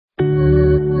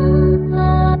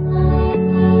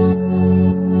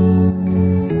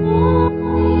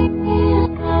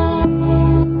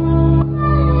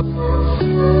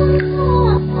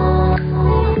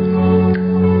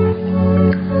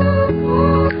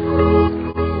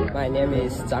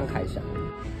是张凯翔。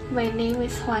My name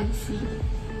is Huanxi.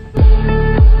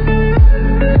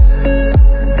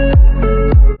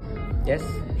 Yes.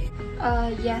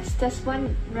 Yes, there's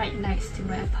one right next to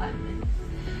my apartment.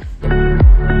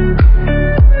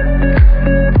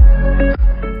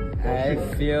 I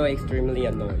feel extremely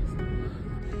annoyed.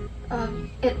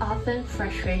 It often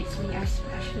frustrates me,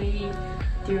 especially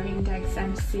during the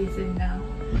exam season now.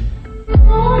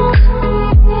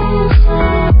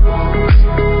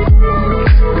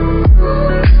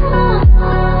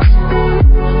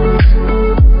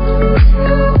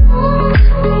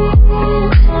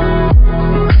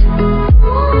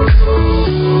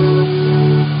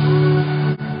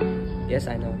 Yes,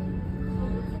 I know.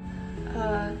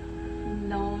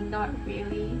 No, not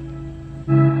really.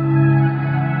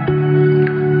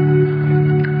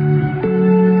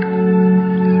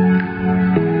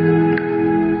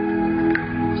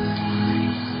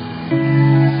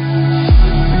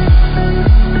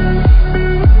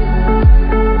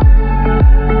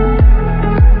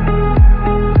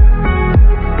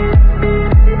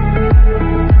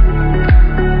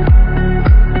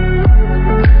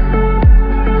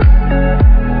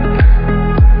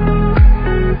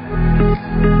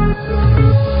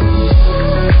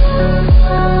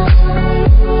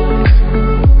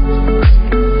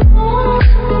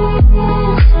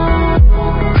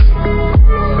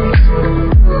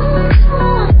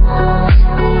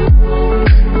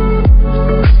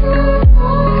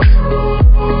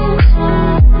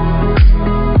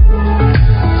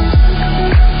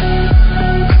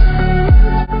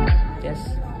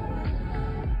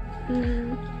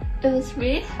 It was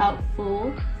really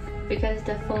helpful because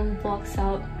the phone blocks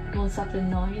out most of the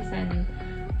noise and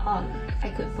I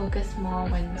could focus more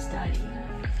when studying.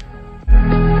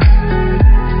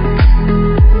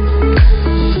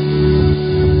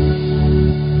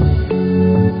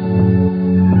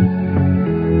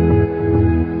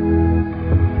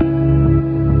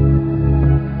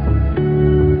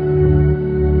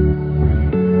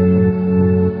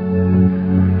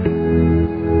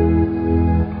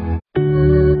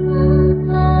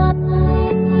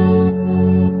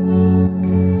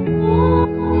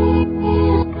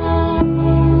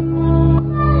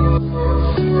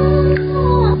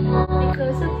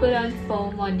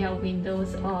 Foam on their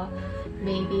windows or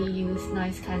maybe use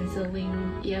noise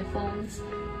cancelling earphones,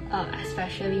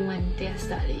 especially when they're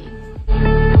studying.